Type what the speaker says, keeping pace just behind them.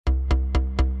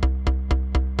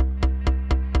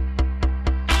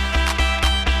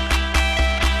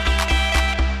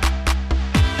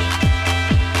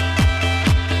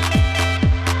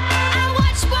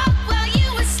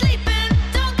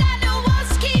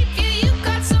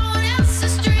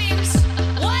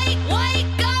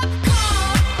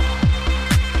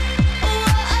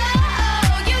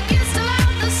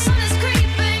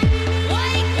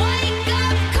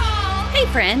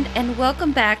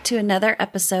welcome back to another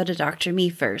episode of Dr. Me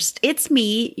First. It's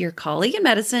me, your colleague in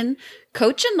medicine,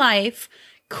 coach in life,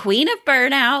 queen of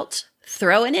burnout,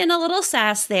 throwing in a little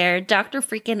sass there, Dr.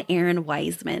 freaking Errin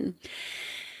Weisman.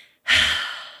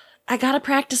 I gotta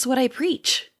practice what I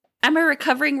preach. I'm a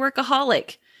recovering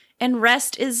workaholic, and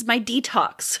rest is my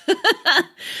detox.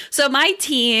 So my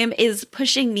team is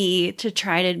pushing me to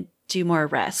try to do more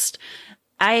rest.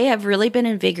 I have really been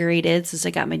invigorated since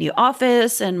I got my new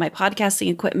office and my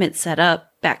podcasting equipment set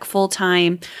up back full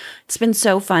time. It's been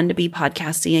so fun to be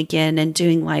podcasting again and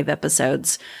doing live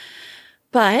episodes.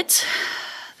 But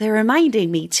they're reminding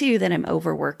me too that I'm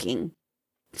overworking.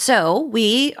 So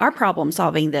we are problem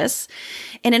solving this.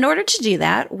 And in order to do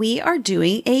that, we are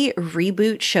doing a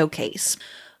reboot showcase.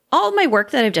 All of my work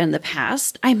that I've done in the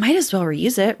past, I might as well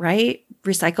reuse it, right?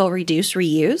 Recycle, reduce,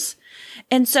 reuse.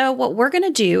 And so what we're going to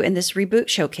do in this reboot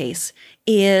showcase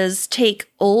is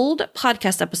take old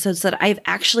podcast episodes that I've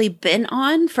actually been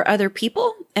on for other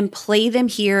people and play them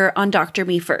here on Dr.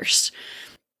 Me First.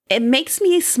 It makes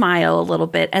me smile a little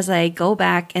bit as I go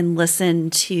back and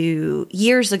listen to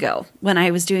years ago when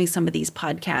I was doing some of these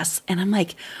podcasts. And I'm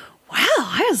like, wow,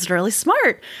 I was really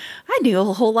smart. I knew a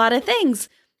whole lot of things.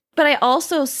 But I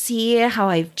also see how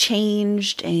I've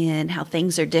changed and how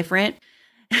things are different.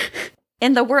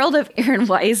 In the world of Errin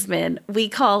Weisman, we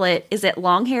call it, is it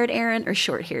long-haired Errin or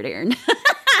short-haired Errin?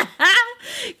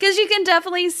 Because you can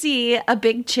definitely see a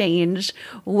big change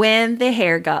when the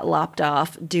hair got lopped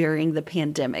off during the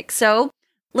pandemic. So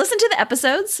listen to the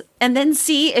episodes and then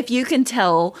see if you can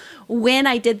tell when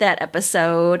I did that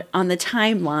episode on the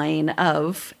timeline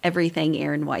of everything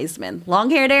Errin Weisman.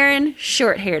 Long-haired Errin,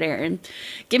 short-haired Errin.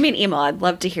 Give me an email. I'd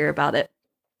love to hear about it.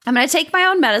 I'm going to take my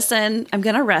own medicine. I'm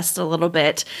going to rest a little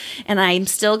bit, and I'm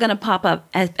still going to pop up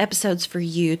episodes for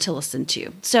you to listen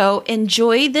to. So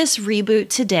enjoy this reboot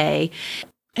today.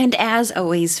 And as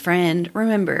always, friend,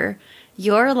 remember,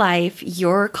 your life,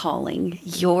 your calling,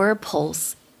 your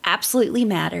pulse absolutely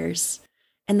matters.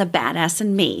 And the badass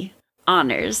in me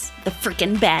honors the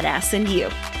freaking badass in you.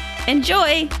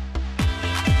 Enjoy.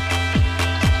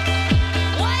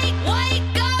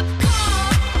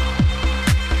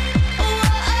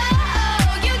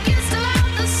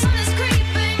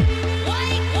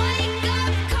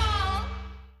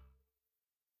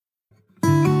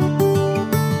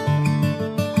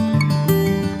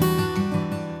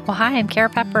 Hi, I'm Kara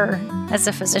Pepper. As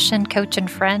a physician, coach, and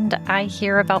friend, I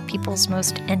hear about people's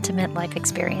most intimate life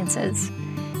experiences.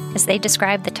 As they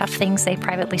describe the tough things they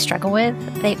privately struggle with,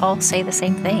 they all say the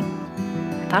same thing.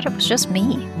 I thought it was just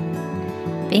me.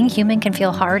 Being human can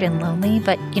feel hard and lonely,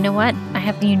 but you know what? I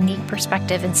have a unique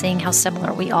perspective in seeing how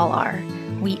similar we all are.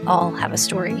 We all have a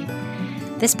story.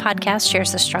 This podcast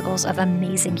shares the struggles of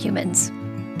amazing humans.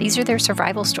 These are their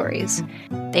survival stories.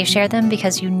 They share them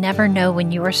because you never know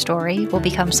when your story will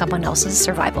become someone else's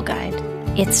survival guide.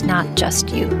 It's not just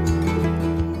you.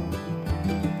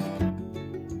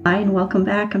 Hi, and welcome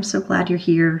back. I'm so glad you're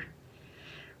here.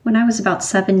 When I was about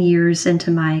 7 years into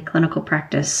my clinical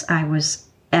practice, I was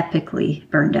epically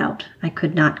burned out. I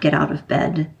could not get out of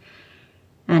bed.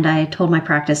 And I told my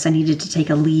practice I needed to take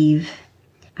a leave.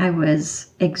 I was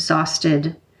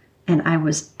exhausted, and I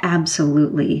was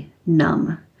absolutely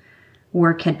numb.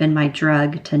 Work had been my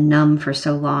drug to numb for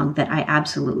so long that I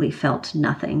absolutely felt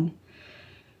nothing.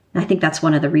 And I think that's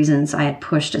one of the reasons I had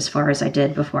pushed as far as I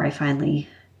did before I finally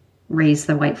raised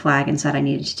the white flag and said I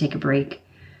needed to take a break.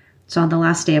 So on the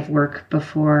last day of work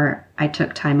before I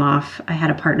took time off, I had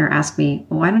a partner ask me,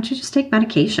 well, why don't you just take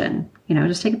medication?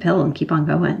 Just take a pill and keep on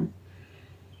going.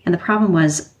 And the problem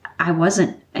was I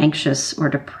wasn't anxious or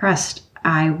depressed.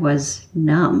 I was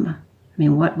numb.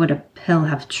 What would a pill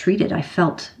have treated? I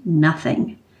felt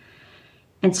nothing.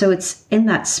 And so it's in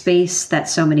that space that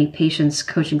so many patients,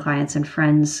 coaching clients, and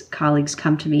friends, colleagues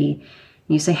come to me, and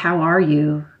you say, how are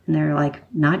you? And they're like,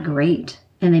 not great.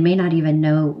 And they may not even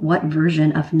know what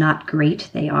version of not great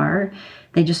they are.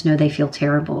 They just know they feel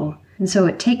terrible. And so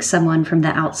it takes someone from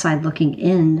the outside looking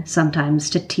in sometimes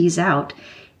to tease out,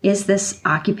 is this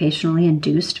occupationally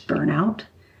induced burnout?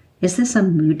 Is this a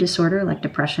mood disorder like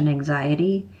depression,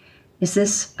 anxiety? Is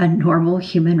this a normal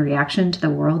human reaction to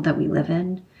the world that we live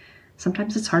in?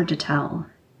 Sometimes it's hard to tell.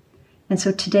 And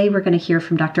so today we're going to hear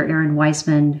from Dr. Errin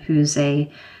Weisman, who's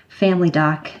a family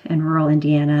doc in rural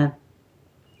Indiana,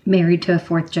 married to a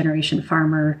fourth-generation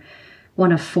farmer,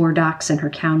 one of 4 docs in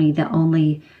her county, the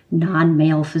only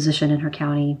non-male physician in her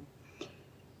county.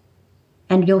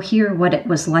 And you'll hear what it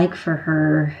was like for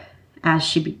her as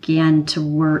she began to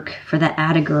work for the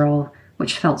Atta Girl,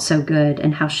 which felt so good,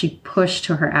 and how she pushed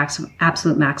to her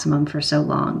absolute maximum for so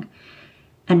long.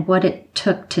 and what it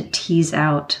took to tease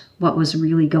out what was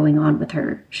really going on with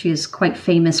her. She is quite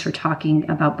famous for talking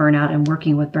about burnout and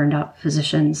working with burned out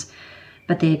physicians,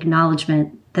 but the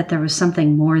acknowledgement that there was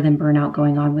something more than burnout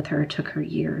going on with her took her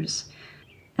years.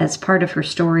 As part of her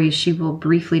story, she will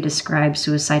briefly describe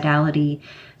suicidality.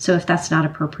 So if that's not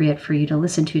appropriate for you to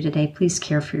listen to today, please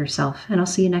care for yourself, and I'll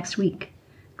see you next week.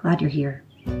 Glad you're here.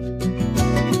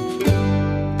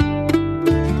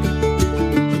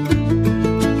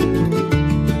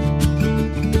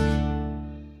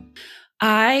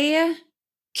 I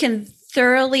can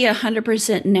thoroughly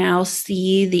 100% now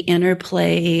see the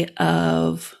interplay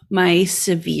of my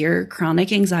severe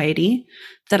chronic anxiety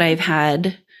that I've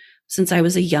had since I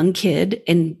was a young kid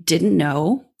and didn't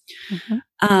know,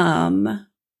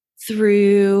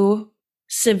 through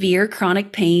severe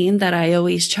chronic pain that I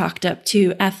always chalked up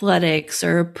to athletics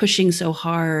or pushing so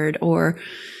hard or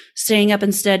staying up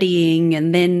and studying.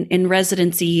 And then in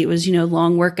residency, it was,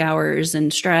 long work hours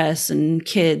and stress and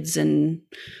kids and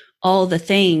all the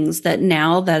things that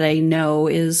now that I know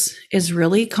is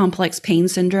really complex pain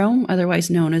syndrome, otherwise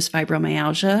known as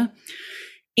fibromyalgia,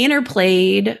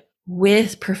 interplayed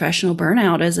with professional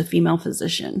burnout as a female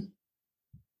physician.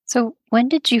 So when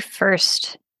did you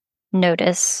first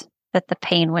notice that the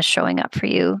pain was showing up for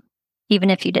you, even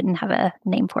if you didn't have a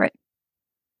name for it?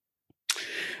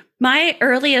 My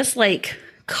earliest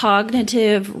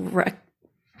cognitive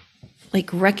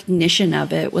recognition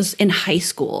of it was in high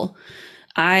school.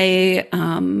 I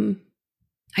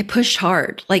pushed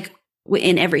hard,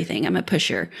 in everything. I'm a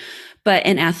pusher, but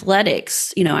in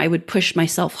athletics, I would push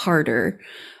myself harder.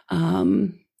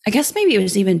 I guess maybe it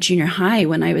was even junior high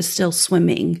when I was still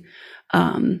swimming.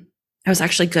 I was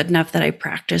actually good enough that I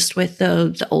practiced with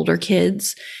the older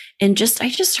kids, and I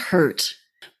just hurt.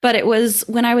 But it was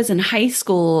when I was in high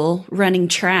school running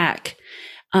track,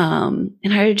 and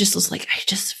I just was like, I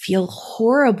just feel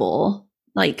horrible.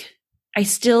 I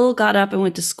still got up and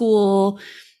went to school.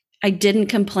 I didn't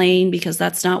complain because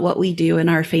that's not what we do in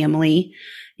our family.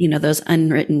 Those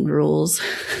unwritten rules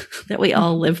that we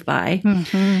all live by.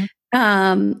 Mm-hmm.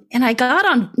 And I got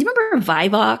on, you remember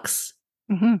Vivox?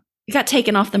 Mm-hmm. It got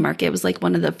taken off the market. It was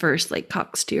one of the first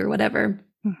Cox 2 or whatever.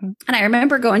 Mm-hmm. And I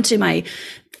remember going to my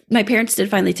parents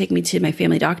did finally take me to my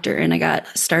family doctor, and I got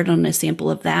started on a sample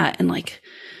of that. And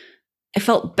I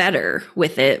felt better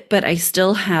with it, but I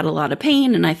still had a lot of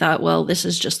pain. And I thought, well, this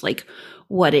is just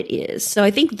what it is. So I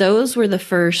think those were the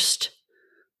first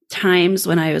times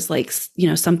when I was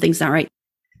something's not right.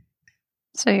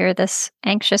 So you're this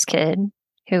anxious kid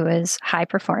who is high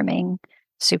performing,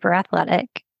 super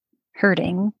athletic,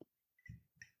 hurting,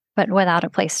 but without a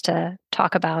place to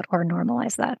talk about or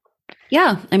normalize that.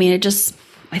 Yeah. I mean,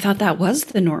 I thought that was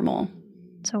the normal.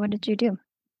 So what did you do?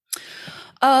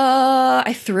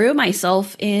 I threw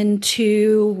myself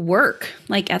into work.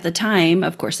 At the time,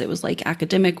 of course, it was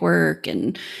academic work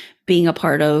and being a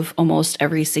part of almost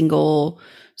every single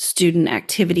student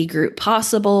activity group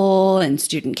possible, and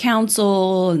student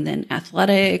council, and then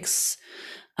athletics.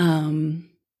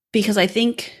 Because I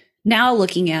think now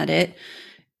looking at it,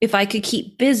 if I could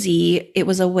keep busy, it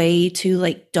was a way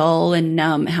to dull and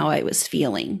numb how I was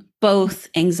feeling, both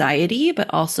anxiety,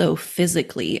 but also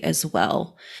physically as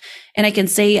well. And I can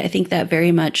say, I think that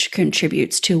very much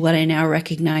contributes to what I now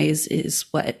recognize is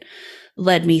what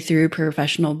led me through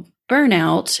professional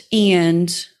burnout,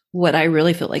 and what I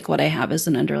really feel what I have is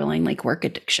an underlying work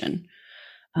addiction.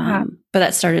 But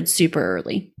that started super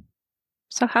early.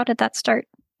 So how did that start?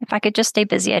 If I could just stay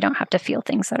busy, I don't have to feel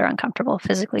things that are uncomfortable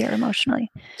physically or emotionally.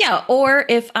 Yeah. Or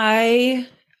if I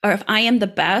am the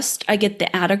best, I get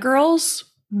the atta girls,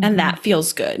 mm-hmm. and that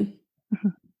feels good. Mm-hmm.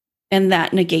 And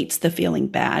that negates the feeling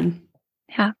bad.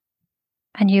 Yeah.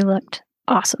 And you looked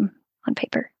awesome on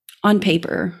paper. On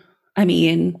paper. I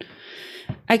mean,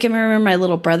 I can remember my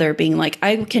little brother being like,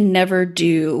 I can never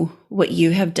do what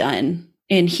you have done.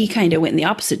 And he kind of went in the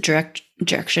opposite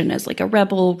direction as a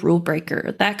rebel, rule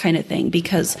breaker, that kind of thing,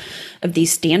 because of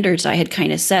these standards I had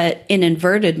kind of set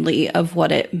inadvertently of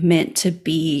what it meant to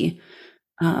be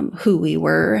who we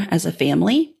were as a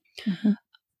family. Mm-hmm.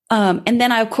 And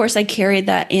then of course I carried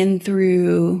that in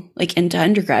through into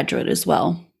undergraduate as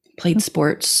well. Played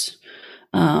sports,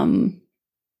 got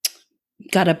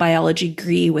a biology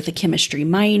degree with a chemistry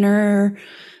minor,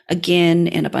 again,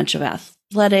 in a bunch of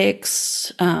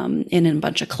athletics, in a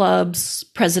bunch of clubs,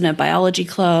 president of biology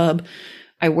club.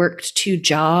 I worked 2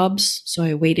 jobs. So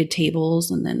I waited tables,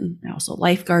 and then I also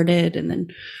lifeguarded. And then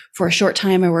for a short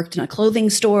time, I worked in a clothing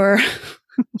store,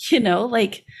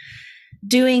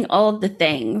 doing all of the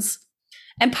things.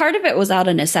 And part of it was out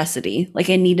of necessity.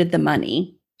 I needed the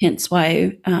money, hence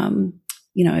why,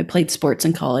 I played sports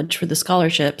in college for the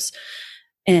scholarships.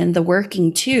 and the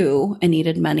working too. I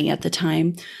needed money at the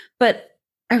time. But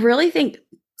I really think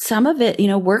some of it,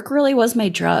 work really was my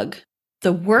drug.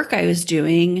 The work I was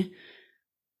doing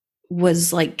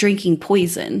was like drinking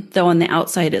poison, though on the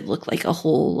outside it looked like a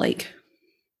whole like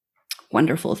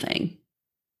wonderful thing.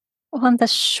 Well, in the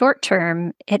short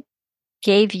term, it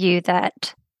gave you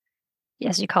that,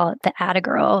 as you call it, the Atta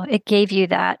Girl. It gave you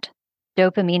that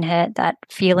dopamine hit, that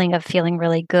feeling of feeling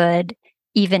really good,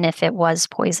 even if it was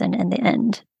poison in the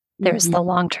end. There's the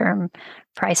long-term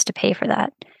price to pay for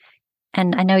that.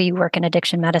 And I know you work in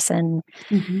addiction medicine.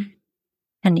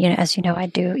 And, as you know, I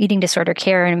do eating disorder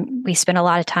care, and we spend a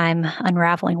lot of time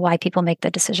unraveling why people make the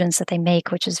decisions that they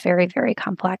make, which is very, very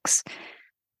complex.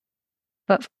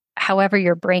 But however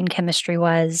your brain chemistry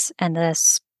was and the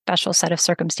special set of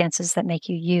circumstances that make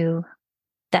you you,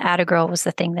 the Atta Girl was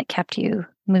the thing that kept you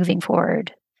moving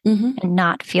forward and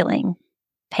not feeling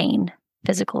pain,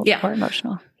 physical or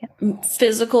emotional.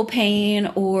 Physical pain,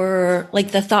 or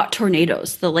like the thought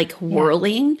tornadoes, the like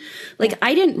whirling. Like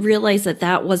I didn't realize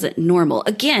that wasn't normal.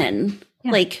 Again,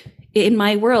 like in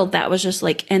my world, that was just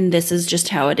like, and this is just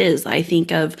how it is. I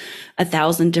think of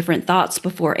 1,000 different thoughts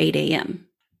before 8 a.m.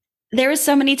 There was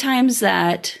so many times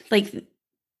that like,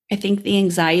 I think the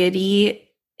anxiety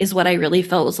is what I really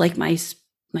felt was like my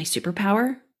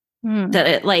superpower, that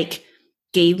it like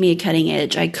gave me a cutting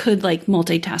edge. I could like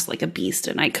multitask like a beast,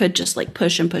 and I could just like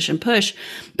push and push and push,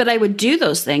 but I would do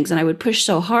those things and I would push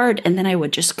so hard, and then I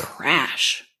would just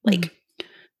crash, like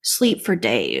sleep for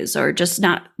days, or just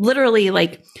not literally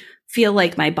like feel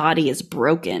like my body is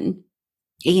broken.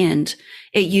 And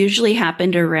it usually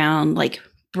happened around like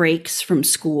breaks from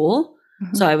school.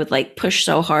 So I would like push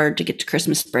so hard to get to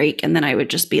Christmas break, and then I would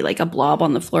just be like a blob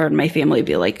on the floor, and my family would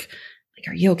be like,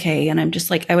 are you okay? And I'm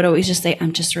just like, I would always just say,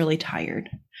 I'm just really tired.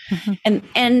 And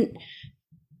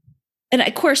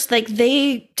of course, like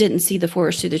they didn't see the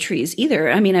forest through the trees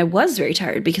either. I mean, I was very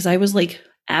tired because I was like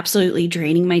absolutely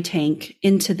draining my tank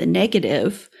into the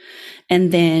negative,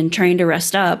 and then trying to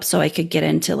rest up so I could get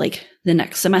into like the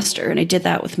next semester. And I did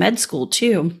that with med school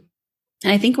too.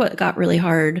 And I think what got really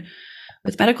hard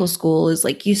with medical school is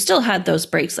like, you still had those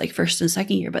breaks like first and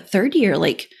second year, but third year,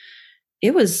 like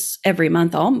it was every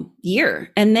month all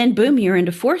year. And then boom, you're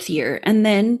into fourth year. And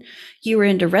then you were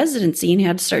into residency, and you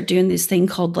had to start doing this thing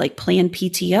called like planned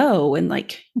PTO. And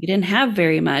like, you didn't have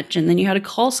very much. And then you had a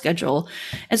call schedule.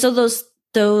 And so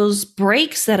those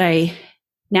breaks that I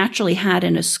naturally had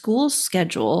in a school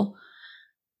schedule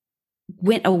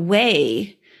went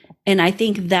away. And I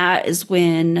think that is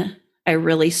when I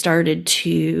really started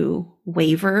to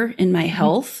waver in my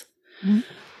health.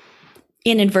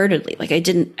 Inadvertently, like I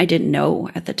didn't know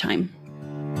at the time.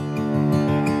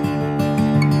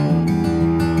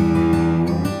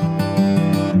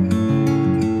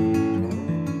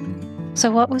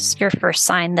 So what was your first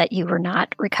sign that you were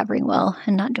not recovering well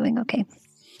and not doing okay?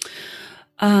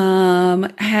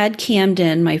 I had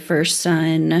Camden, my first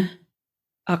son,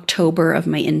 October of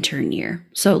my intern year.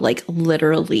 So like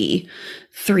literally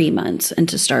 3 months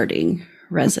into starting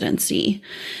residency.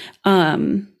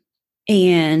 And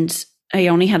I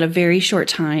only had a very short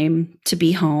time to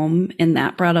be home, and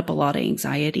that brought up a lot of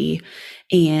anxiety.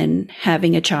 And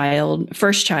having a child,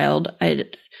 first child,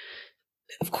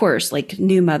 of course, like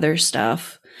new mother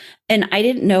stuff. And I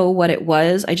didn't know what it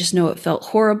was. I just know it felt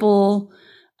horrible.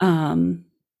 Mr.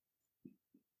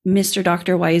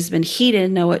 Dr. Weisman, he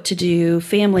didn't know what to do.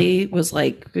 Family was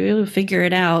like, figure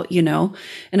it out,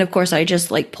 And of course, I just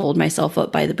like pulled myself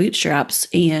up by the bootstraps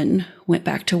and went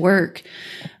back to work.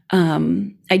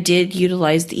 I did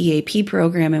utilize the EAP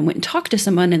program and went and talked to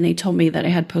someone, and they told me that I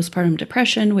had postpartum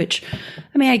depression, which,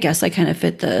 I mean, I guess I kind of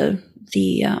fit the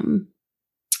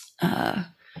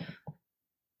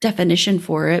definition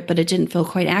for it, but it didn't feel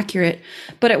quite accurate.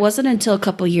 But it wasn't until a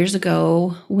couple of years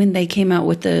ago when they came out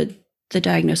with the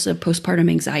diagnosis of postpartum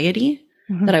anxiety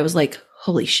that I was like,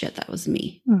 holy shit, that was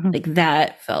me. Like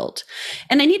that felt.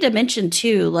 And I need to mention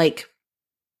too, like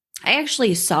I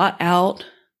actually sought out,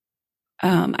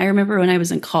 I remember when I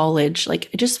was in college, like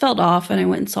I just felt off, and I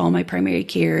went and saw my primary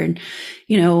care, and,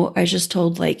 I was just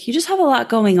told like, you just have a lot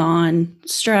going on,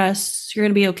 stress, you're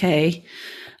going to be okay.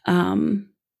 And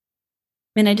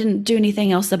I didn't do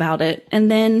anything else about it.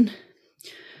 And then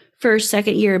for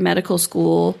second year of medical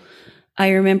school, I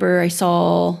remember I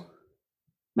saw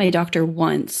my doctor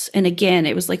once. And again,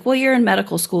 it was like, well, you're in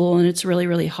medical school and it's really,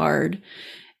 really hard.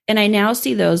 And I now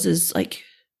see those as like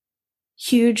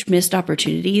huge missed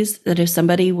opportunities that if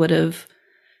somebody would have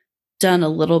done a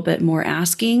little bit more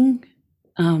asking,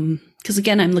 because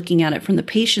again, I'm looking at it from the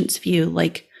patient's view,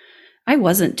 like I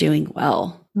wasn't doing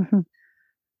well.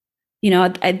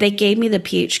 They gave me the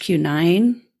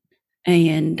PHQ-9,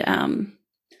 And,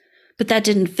 but that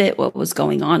didn't fit what was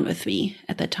going on with me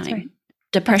at the time. Right.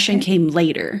 Depression Right. came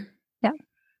later. Yeah,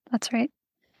 that's right.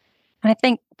 And I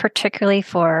think particularly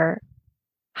for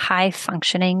high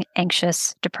functioning,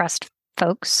 anxious, depressed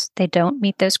folks, they don't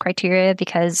meet those criteria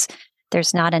because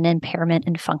there's not an impairment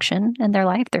in function in their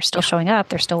life. They're still showing up.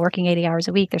 They're still working 80 hours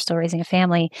a week. They're still raising a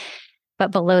family.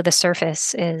 But below the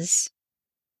surface is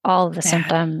all of the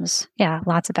symptoms. Yeah,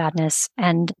 lots of badness.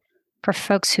 And for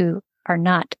folks who are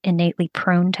not innately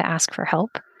prone to ask for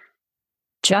help,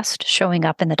 just showing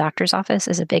up in the doctor's office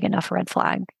is a big enough red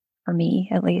flag for me,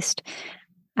 at least.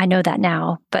 I know that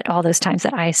now, but all those times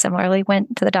that I similarly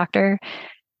went to the doctor,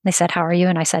 they said, "How are you?"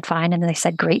 And I said, "Fine." And they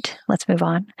said, "Great, let's move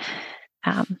on."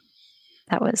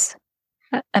 That was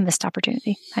a missed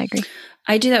opportunity. I agree.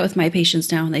 I do that with my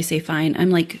patients now when they say fine. I'm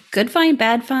like, good fine,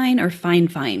 bad fine, or fine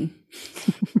fine?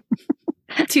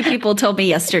 2 people told me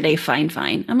yesterday, fine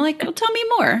fine. I'm like, oh, tell me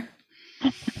more.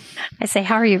 I say,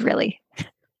 how are you really?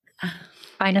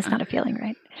 Fine is not a feeling,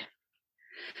 right?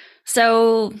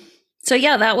 So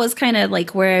yeah, that was kind of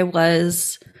like where I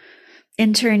was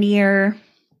intern year,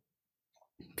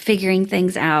 figuring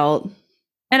things out.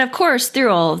 And of course,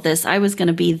 through all of this, I was going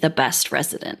to be the best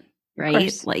resident,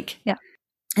 right? Like, yeah.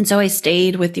 And so I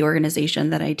stayed with the organization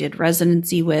that I did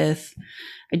residency with.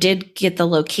 I did get the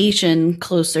location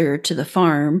closer to the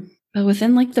farm, but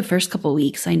within like the first couple of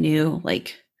weeks, I knew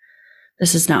like,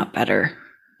 this is not better.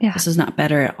 Yeah. This is not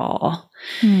better at all.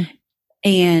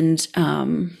 And,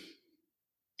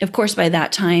 of course, by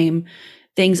that time,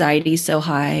 the anxiety is so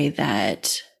high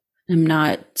that I'm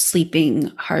not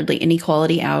sleeping hardly any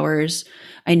quality hours.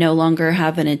 I no longer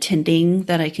have an attending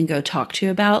that I can go talk to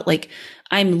about. Like,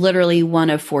 I'm literally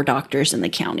one of 4 doctors in the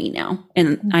county now,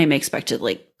 and I'm expected to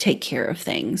like take care of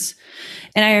things.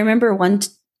 And I remember one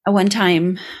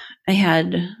time I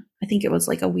had, I think it was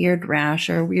like a weird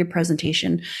rash or a weird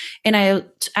presentation. And I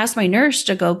asked my nurse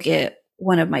to go get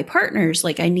one of my partners,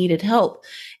 like I needed help.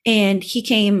 And he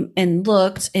came and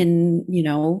looked and,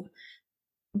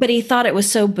 but he thought it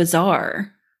was so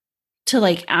bizarre to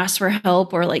like ask for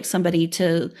help or like somebody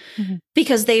to,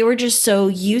 because they were just so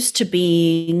used to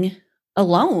being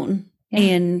alone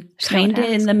and kind of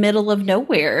in the middle of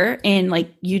nowhere. And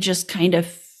like, you just kind of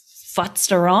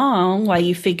futzed around while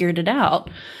you figured it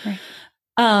out. Right.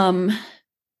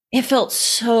 It felt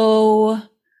so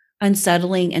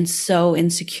unsettling and so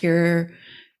insecure.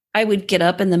 I would get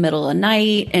up in the middle of the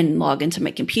night and log into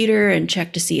my computer and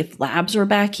check to see if labs were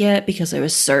back yet, because I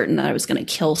was certain that I was going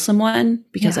to kill someone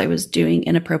because I was doing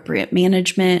inappropriate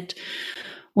management.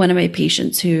 One of my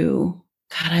patients who,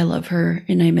 God, I love her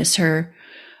and I miss her,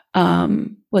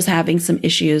 was having some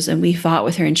issues, and we fought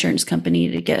with her insurance company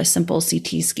to get a simple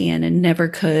CT scan and never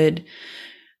could.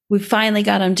 We finally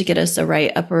got them to get us a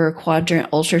right upper quadrant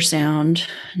ultrasound,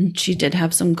 and she did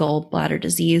have some gallbladder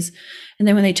disease. And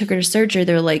then when they took her to surgery,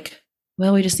 they're like,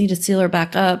 well, we just need to seal her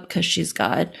back up because she's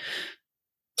got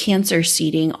cancer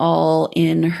seeding all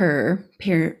in her,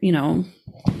 perineal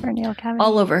cavity,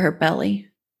 all over her belly.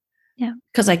 Yeah.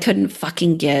 Because I couldn't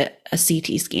fucking get a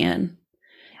CT scan.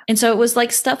 And so it was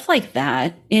like stuff like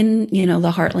that in,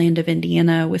 the heartland of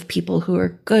Indiana with people who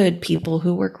are good people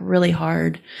who work really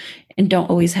hard and don't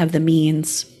always have the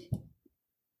means.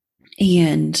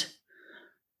 And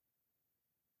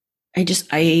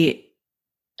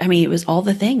I mean, it was all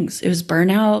the things. It was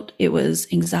burnout. It was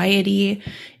anxiety.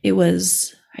 I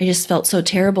just felt so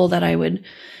terrible that I would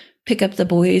pick up the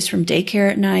boys from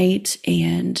daycare at night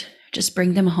and just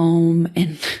bring them home.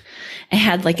 And I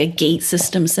had like a gate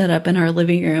system set up in our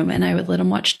living room, and I would let them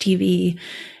watch TV,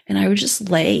 and I would just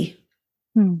lay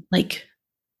like,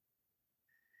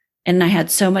 and I had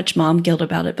so much mom guilt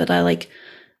about it, but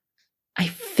I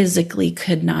physically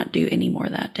could not do any more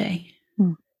that day.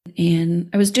 And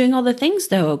I was doing all the things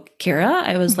though, Kara.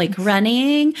 I was like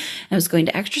running, I was going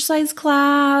to exercise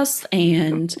class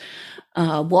and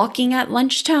walking at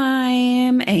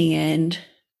lunchtime.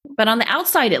 But on the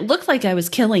outside, it looked like I was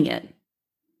killing it.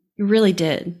 It really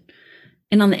did.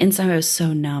 And on the inside, I was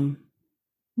so numb.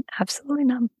 Absolutely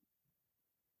numb.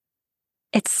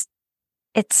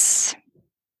 It's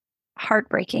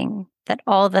heartbreaking that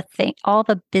all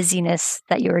the busyness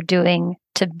that you were doing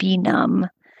to be numb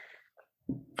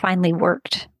finally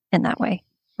worked in that way,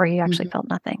 where you actually felt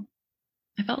nothing.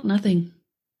 I felt nothing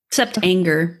except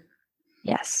anger.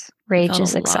 Yes. Rage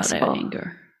is accessible. A lot of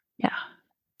anger. Yeah.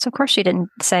 So of course you didn't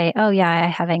say, oh yeah, I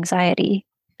have anxiety,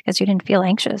 because you didn't feel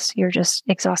anxious. You're just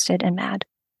exhausted and mad.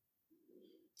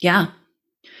 Yeah.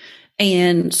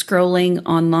 And scrolling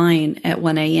online at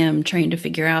 1 a.m. trying to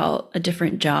figure out a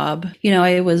different job. I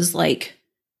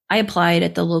applied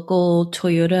at the local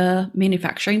Toyota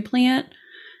manufacturing plant.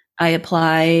 I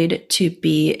applied to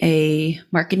be a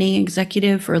marketing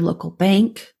executive for a local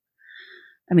bank.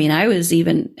 I mean, I was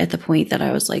even at the point that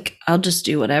I was like, I'll just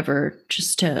do whatever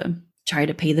just to try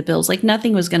to pay the bills. Like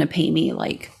nothing was going to pay me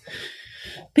like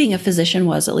being a physician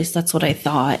was. At least that's what I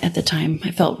thought at the time. I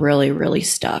felt really, really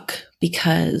stuck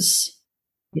because,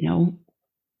 you know,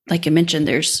 like I mentioned,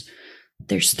 there's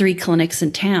 3 clinics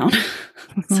in town.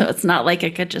 Mm-hmm. So it's not like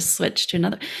I could just switch to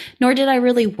another, nor did I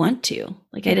really want to.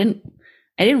 Like I didn't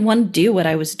want to do what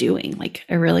I was doing. Like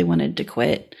I really wanted to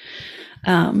quit.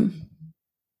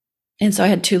 And so I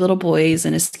had 2 little boys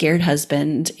and a scared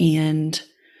husband and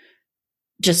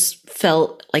just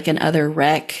felt like an utter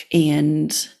wreck.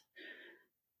 And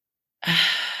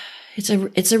it's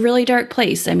a really dark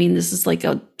place. I mean, this is like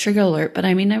a trigger alert, but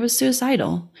I mean, I was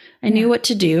suicidal. I knew what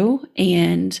to do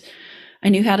and I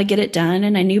knew how to get it done.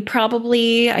 And I knew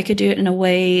probably I could do it in a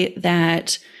way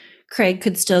that Craig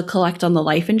could still collect on the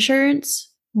life insurance.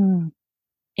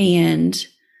 And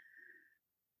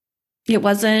it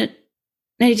wasn't,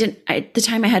 at the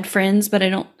time I had friends, but I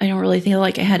don't really feel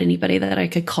like I had anybody that I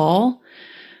could call.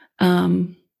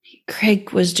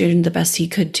 Craig was doing the best he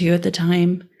could too at the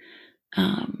time.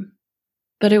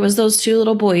 But it was those 2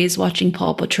 little boys watching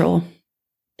Paw Patrol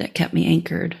that kept me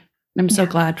anchored. I'm so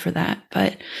glad for that.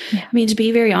 But I mean, to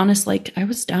be very honest, like I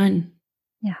was done.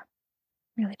 Yeah,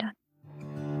 really done.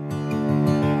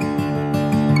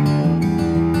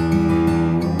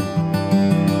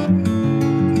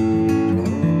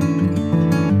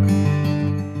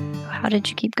 How did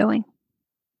you keep going?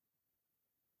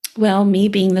 Well, me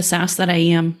being the sass that I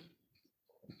am,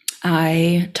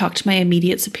 I talked to my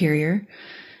immediate superior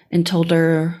and told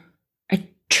her, I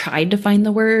tried to find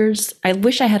the words. I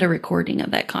wish I had a recording of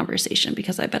that conversation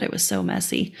because I bet it was so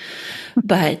messy.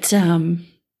 But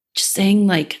just saying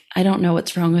like, I don't know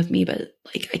what's wrong with me, but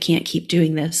like, I can't keep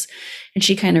doing this. And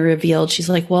she kind of revealed, she's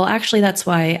like, well, actually, that's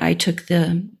why I took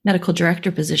the medical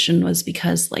director position was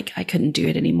because like, I couldn't do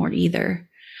it anymore either.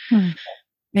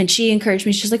 And she encouraged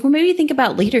me. She's like, well, maybe think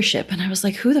about leadership. And I was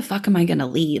like, who the fuck am I going to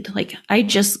lead? Like, I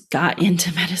just got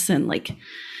into medicine, like,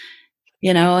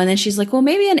 you know, and then she's like, well,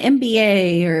 maybe an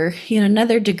MBA or, you know,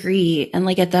 another degree. And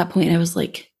like, at that point I was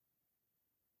like,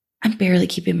 I'm barely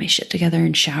keeping my shit together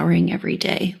and showering every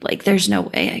day. Like, there's no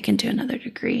way I can do another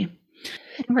degree.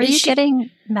 Were you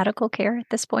getting medical care at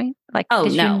this point? Like,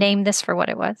 did you name this for what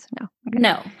it was? No. Okay.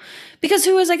 No, because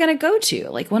who was I going to go to?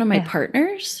 Like one of my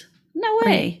partners? No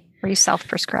way. Were you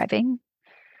self-prescribing?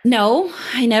 No,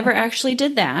 I never actually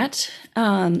did that.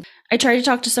 I tried to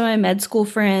talk to some of my med school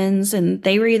friends and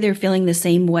they were either feeling the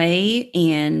same way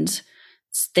and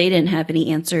they didn't have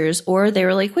any answers, or they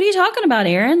were like, what are you talking about,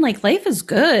 Errin? Like, life is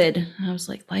good. And I was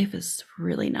like, life is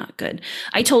really not good.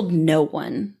 I told no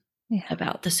one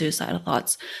about the suicidal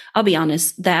thoughts. I'll be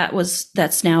honest,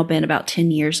 that's now been about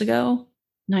 9 years ago.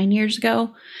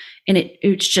 And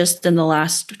it's just in the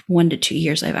last 1 to 2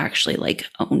 years, I've actually like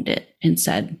owned it and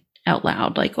said out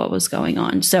loud, like what was going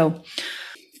on. So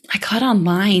I got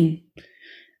online.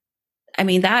 I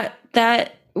mean,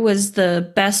 that was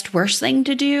the best, worst thing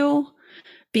to do,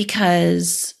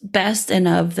 because best and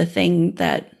of the thing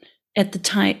that at the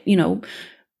time, you know,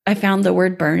 I found the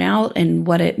word burnout and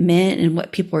what it meant and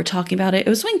what people were talking about it. It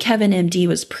was when Kevin MD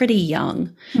was pretty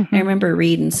young. I remember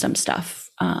reading some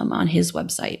stuff on his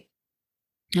website.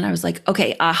 And I was like,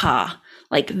 okay, aha,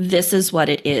 like this is what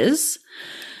it is.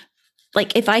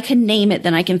 Like if I can name it,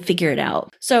 then I can figure it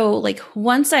out. So like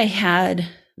once I had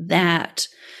that,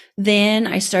 then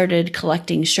I started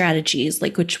collecting strategies,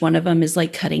 like which one of them is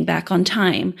like cutting back on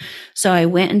time. So I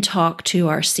went and talked to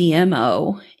our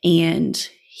CMO, and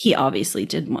he obviously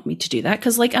didn't want me to do that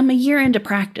because like I'm a year into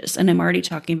practice and I'm already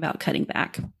talking about cutting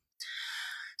back.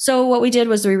 So what we did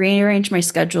was we rearranged my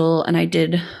schedule, and I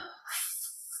did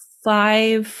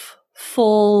 5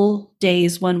 full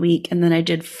days 1 week, and then I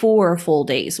did 4 full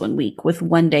days 1 week with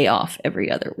 1 day off every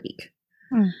other week.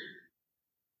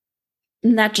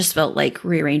 And that just felt like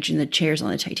rearranging the chairs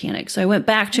on the Titanic. So I went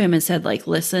back to him and said, like,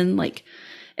 listen, like,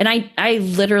 and I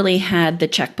literally had the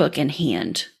checkbook in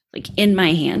hand, like in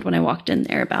my hand when I walked in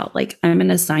there about like, I'm going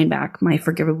to sign back my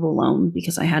forgivable loan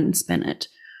because I hadn't spent it,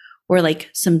 or like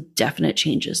some definite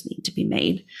changes need to be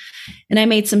made. And I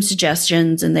made some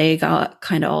suggestions and they got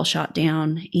kind of all shot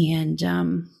down.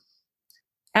 And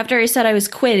after I said I was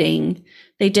quitting,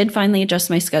 they did finally adjust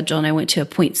my schedule and I went to a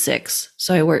 0.6.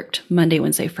 So I worked Monday,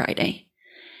 Wednesday, Friday.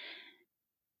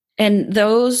 And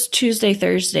those Tuesday,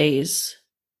 Thursdays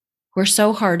were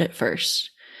so hard at first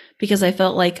because I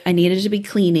felt like I needed to be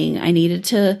cleaning. I needed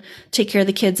to take care of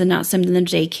the kids and not send them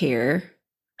to daycare.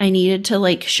 I needed to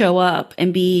like show up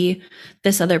and be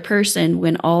this other person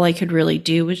when all I could really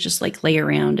do was just like lay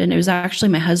around. And it was actually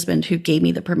my husband who gave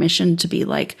me the permission to be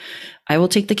like, I will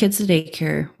take the kids to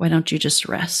daycare. Why don't you just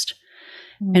rest?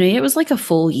 And it was like a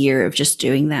full year of just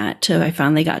doing that till I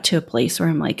finally got to a place where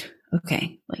I'm like,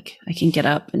 okay, like I can get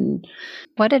up. And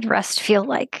what did rest feel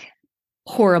like?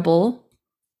 Horrible.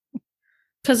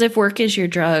 Because if work is your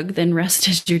drug, then rest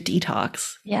is your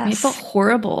detox. Yes. And I felt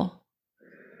horrible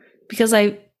because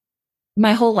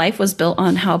my whole life was built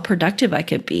on how productive I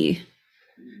could be.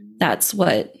 That's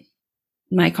what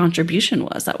my contribution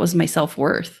was. That was my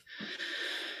self-worth.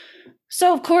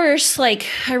 So of course, like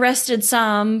I rested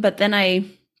some, but then I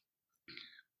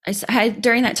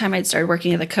during that time I'd started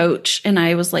working as a coach, and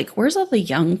I was like, where's all the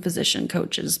young physician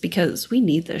coaches? Because we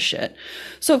need this shit.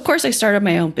 So of course I started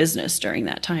my own business during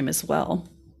that time as well.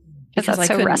 Because that's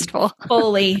so restful.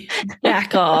 Fully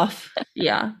back off.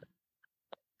 Yeah.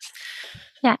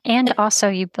 Yeah. And also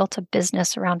you built a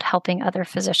business around helping other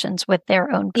physicians with their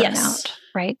own burnout, yes.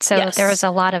 right? So there was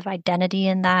a lot of identity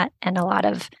in that, and a lot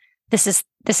of this is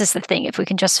the thing. If we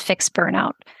can just fix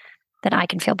burnout, then I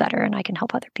can feel better and I can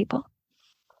help other people.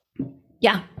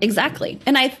 Yeah, exactly.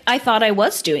 And I thought I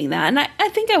was doing that. And I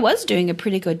think I was doing a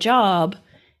pretty good job.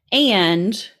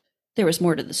 And there was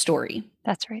more to the story.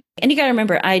 That's right. And you got to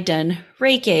remember, I'd done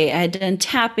Reiki, I had done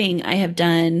tapping, I have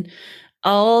done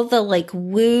all the like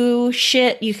woo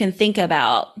shit you can think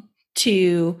about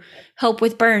to help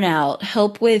with burnout,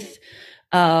 help with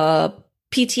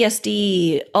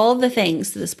PTSD, all the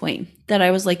things to this point that I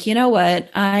was like, you know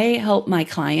what? I help my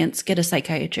clients get a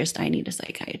psychiatrist. I need a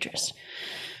psychiatrist.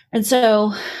 And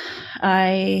so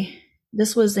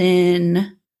this was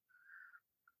in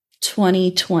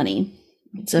 2020.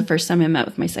 It's the first time I met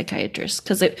with my psychiatrist,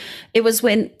 because it was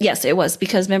when, yes, it was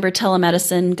because remember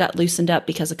telemedicine got loosened up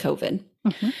because of COVID.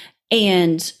 Mm-hmm.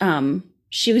 And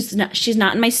she's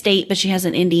not in my state, but she has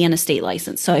an Indiana state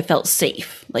license. So I felt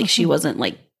safe. Like she wasn't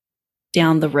like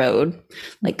down the road,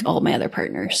 like all my other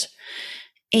partners.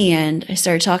 And I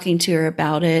started talking to her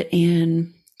about it,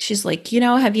 and she's like,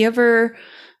 have you ever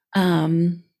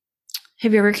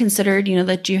considered,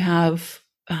 that you have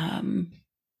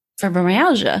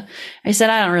fibromyalgia? I said,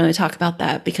 I don't really talk about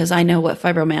that because I know what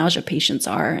fibromyalgia patients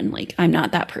are, and like I'm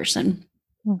not that person.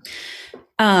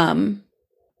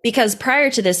 Because prior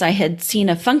to this, I had seen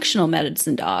a functional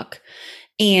medicine doc,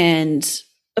 and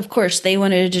of course they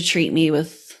wanted to treat me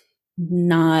with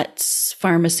not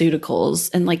pharmaceuticals,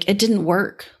 and like it didn't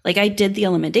work. Like I did the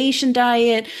elimination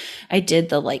diet, I did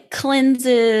the like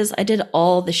cleanses, I did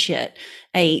all the shit.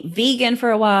 I ate vegan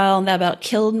for a while, and that about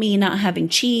killed me, not having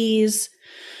cheese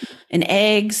and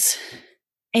eggs.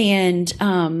 And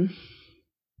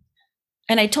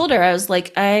I told her, I was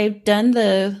like, I've done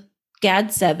the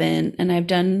GAD-7 and I've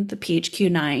done the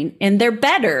PHQ-9, and they're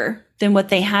better than what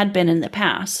they had been in the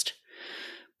past,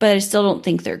 but I still don't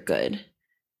think they're good.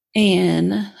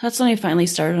 And that's when I finally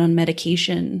started on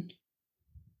medication.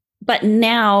 But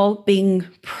now being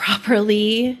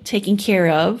properly taken care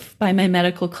of by my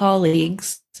medical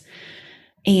colleagues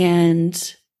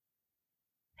and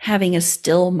having a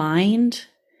still mind,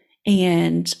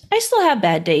 and I still have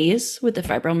bad days with the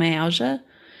fibromyalgia,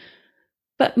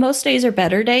 but most days are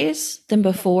better days than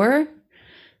before.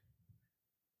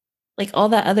 Like all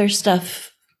that other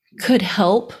stuff could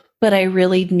help, but I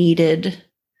really needed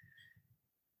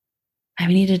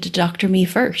to doctor me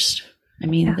first. The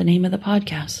name of the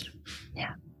podcast.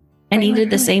 Yeah. I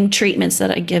needed the same treatments that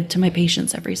I give to my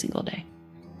patients every single day.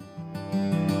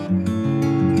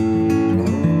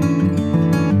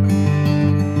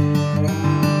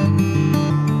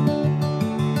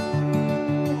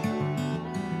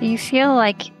 Do you feel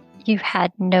like you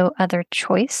had no other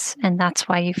choice, and that's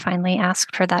why you finally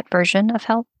asked for that version of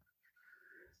help?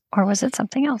 Or was it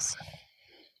something else?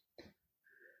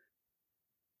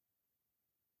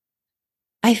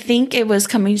 I think it was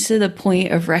coming to the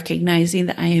point of recognizing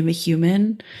that I am a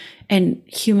human, and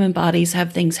human bodies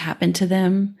have things happen to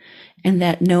them, and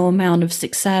that no amount of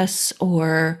success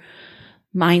or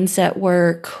mindset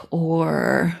work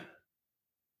or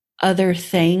other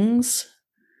things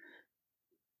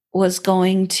was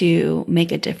going to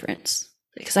make a difference,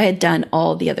 because I had done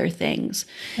all the other things.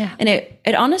 Yeah. And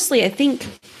it honestly, I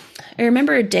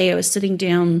remember a day I was sitting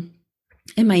down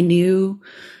in my new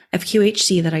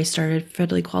FQHC that I started,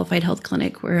 federally qualified health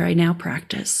clinic, where I now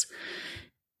practice.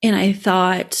 And I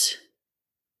thought,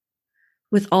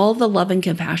 with all the love and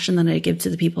compassion that I give to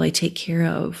the people I take care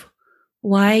of,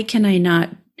 why can I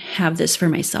not have this for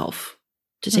myself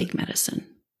to take medicine?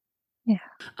 Yeah.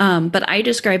 But I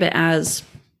describe it as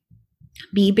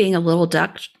me being a little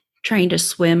duck trying to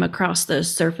swim across the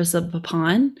surface of a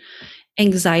pond.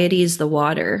 anxiety is the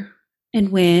water.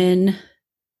 And when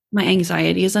my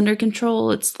anxiety is under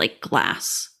control, it's like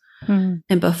glass.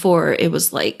 And before it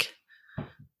was like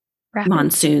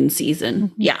monsoon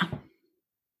season. Yeah.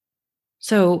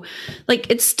 So like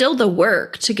it's still the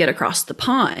work to get across the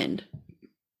pond,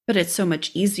 but it's so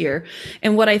much easier.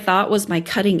 And what I thought was my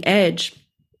cutting edge,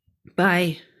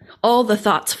 by all the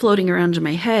thoughts floating around in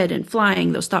my head and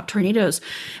flying those thought tornadoes,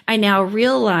 I now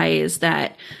realize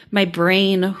that my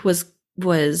brain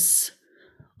was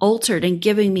altered and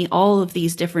giving me all of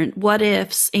these different what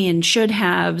ifs and should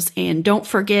haves and don't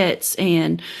forgets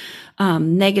and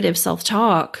negative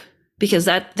self-talk, because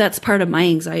that's part of my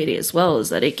anxiety as well, is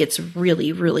that it gets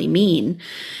really, really mean,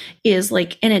 is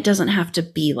like, and it doesn't have to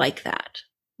be like that.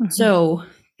 So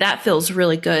that feels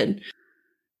really good.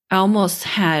 I almost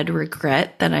had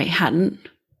regret that I hadn't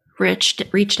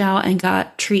reached out and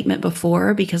got treatment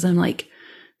before, because I'm like,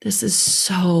 this is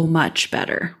so much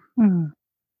better.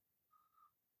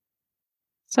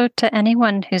 So to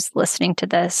anyone who's listening to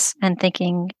this and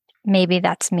thinking, maybe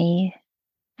that's me,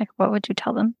 like, what would you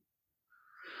tell them?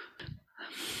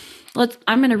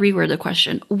 I'm going to reword the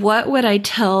question. What would I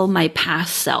tell my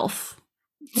past self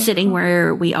sitting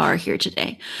where we are here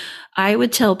today? I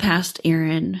would tell past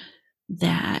Errin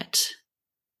that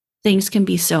things can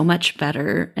be so much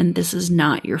better, and this is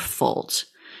not your fault.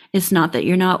 It's not that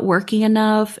you're not working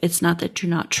enough. It's not that you're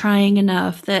not trying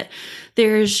enough, that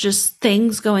there's just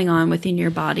things going on within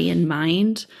your body and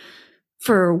mind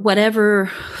for whatever,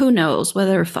 who knows,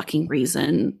 whatever fucking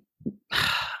reason.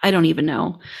 I don't even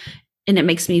know. And it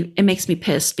makes me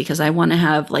pissed, because I want to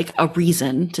have like a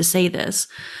reason to say this,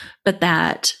 but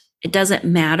that it doesn't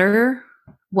matter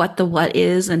what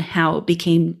is and how it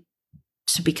became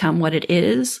to become what it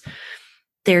is.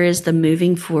 There is the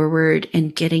moving forward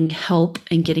and getting help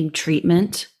and getting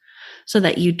treatment, so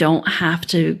that you don't have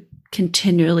to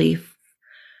continually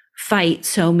fight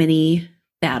so many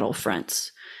battlefronts,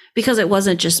 because it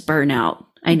wasn't just burnout.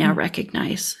 I now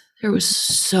recognize there was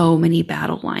so many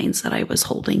battle lines that I was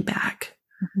holding back.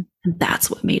 And that's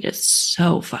what made it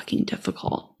so fucking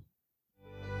difficult.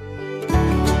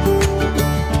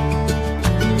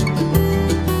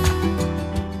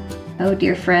 Oh,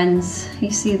 dear friends, you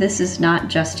see, this is not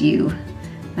just you.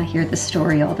 I hear this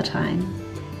story all the time.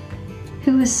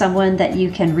 Who is someone that you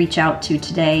can reach out to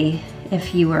today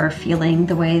if you are feeling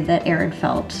the way that Errin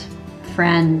felt? A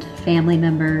friend, family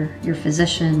member, your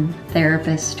physician,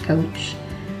 therapist, coach.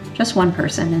 Just one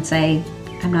person, and say,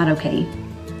 I'm not okay.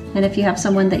 And if you have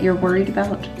someone that you're worried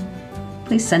about,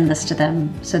 please send this to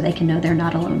them so they can know they're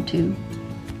not alone too.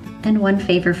 And one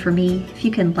favor for me, if you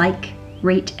can like,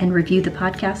 rate, and review the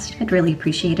podcast, I'd really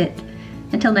appreciate it.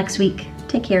 Until next week,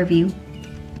 take care of you.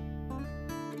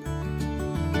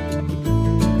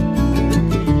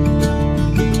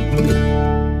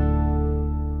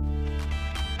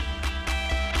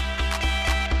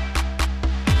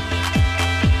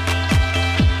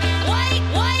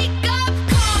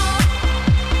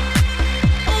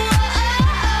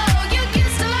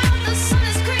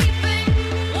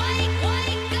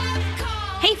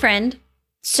 Friend.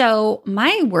 So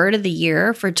my word of the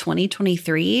year for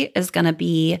 2023 is going to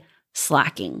be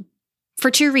slacking,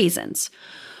 for two reasons.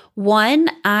 One,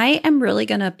 I am really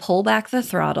going to pull back the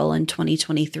throttle in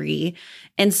 2023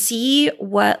 and see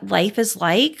what life is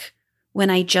like when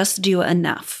I just do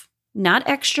enough. Not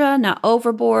extra, not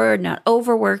overboard, not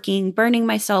overworking, burning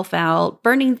myself out,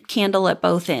 burning candle at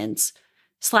both ends.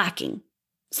 Slacking.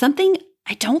 Something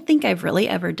I don't think I've really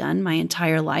ever done my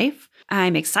entire life.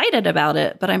 I'm excited about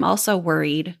it, but I'm also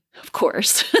worried, of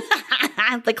course,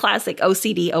 the classic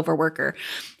OCD overworker,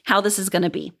 how this is going to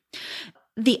be.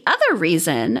 The other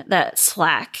reason that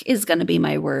slack is going to be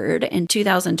my word in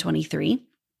 2023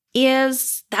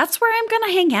 is that's where I'm going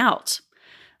to hang out.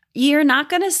 You're not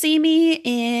going to see me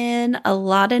in a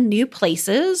lot of new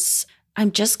places.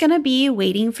 I'm just going to be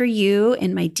waiting for you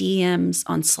in my DMs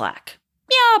on Slack.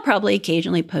 Yeah, I'll probably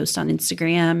occasionally post on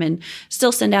Instagram and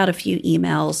still send out a few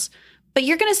emails. But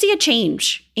you're going to see a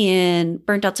change in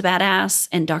Burnt Out to Badass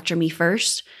and Dr. Me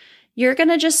First. You're going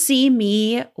to just see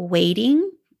me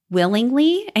waiting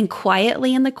willingly and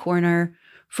quietly in the corner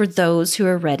for those who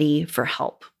are ready for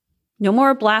help. No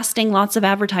more blasting lots of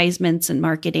advertisements and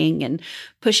marketing and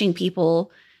pushing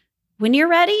people. When you're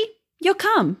ready, you'll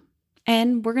come,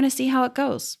 and we're going to see how it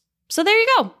goes. So there you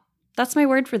go. That's my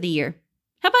word for the year.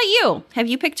 How about you? Have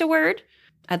you picked a word?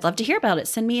 I'd love to hear about it.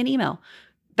 Send me an email.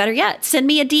 Better yet, send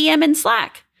me a DM in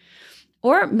Slack.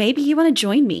 Or maybe you want to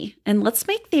join me, and let's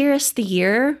make this the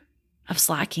year of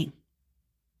slacking.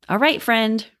 All right,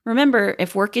 friend. Remember,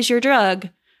 if work is your drug,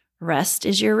 rest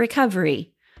is your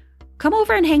recovery. Come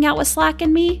over and hang out with Slack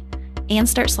and me, and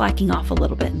start slacking off a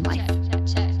little bit in life.